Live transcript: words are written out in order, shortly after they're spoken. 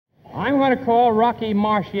I'm going to call Rocky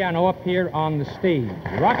Marciano up here on the stage.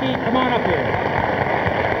 Rocky, come on up here.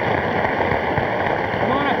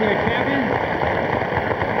 Come on up here, champion.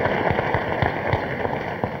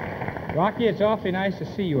 Rocky, it's awfully nice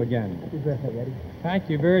to see you again. Good birthday, Eddie. Thank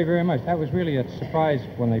you very, very much. That was really a surprise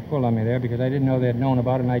when they pulled on me there because I didn't know they'd known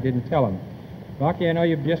about it and I didn't tell them. Rocky, I know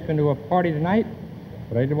you've just been to a party tonight,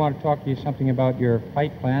 but I did want to talk to you something about your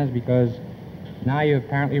fight plans because now you've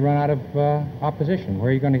apparently run out of opposition. Where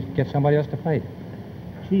are you going to get somebody else to fight?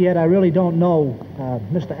 Gee, Ed, I really don't know.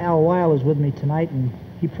 Mr. Al Weil is with me tonight, and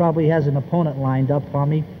he probably has an opponent lined up for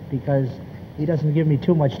me because he doesn't give me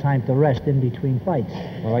too much time to rest in between fights.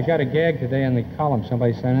 Well, I got a gag today in the column.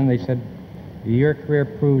 Somebody sent in. They said, your career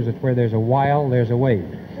proves that where there's a Weil, there's a way.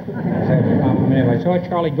 I saw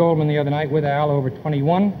Charlie Goldman the other night with Al over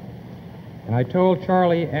 21, and I told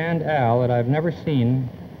Charlie and Al that I've never seen,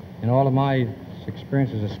 in all of my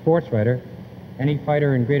experience as a sports writer, any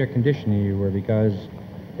fighter in greater condition than you were because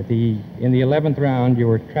in the 11th round, you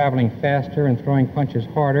were traveling faster and throwing punches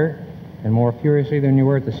harder and more furiously than you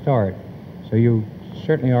were at the start. So you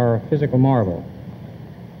certainly are a physical marvel.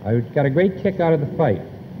 I got a great kick out of the fight.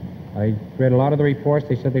 I read a lot of the reports.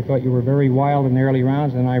 They said they thought you were very wild in the early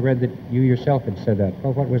rounds, and I read that you yourself had said that.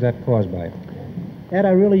 Well, what was that caused by? Ed,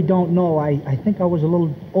 I really don't know. I think I was a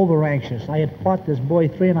little over-anxious. I had fought this boy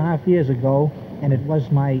 3.5 years ago, and it was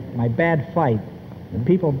my bad fight. The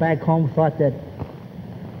people back home thought that,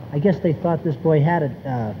 I guess they thought this boy had it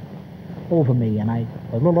over me, and I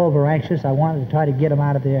was a little over-anxious. I wanted to try to get him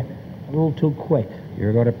out of there a little too quick.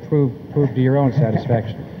 You're going to prove to your own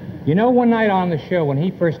satisfaction. You know, one night on the show when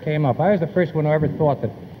he first came up, I was the first one who ever thought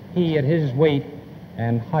that he, at his weight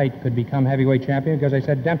and height, could become heavyweight champion because I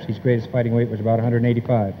said Dempsey's greatest fighting weight was about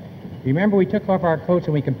 185. Remember, we took off our coats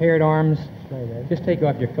and we compared arms? Right, just take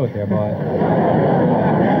off your coat there, boy.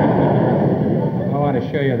 I want to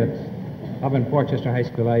show you that up in Portchester High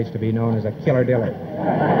School, I used to be known as a killer diller.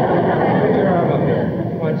 Put your arm up here.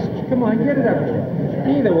 Come on, get it up here.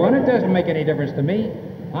 Either one, it doesn't make any difference to me.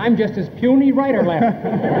 I'm just as puny right or left.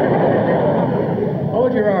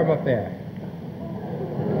 Hold your arm up there.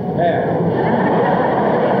 There.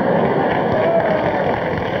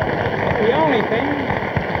 The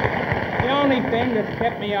only thing that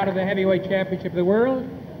kept me out of the heavyweight championship of the world,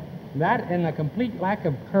 that and the complete lack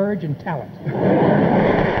of courage and talent.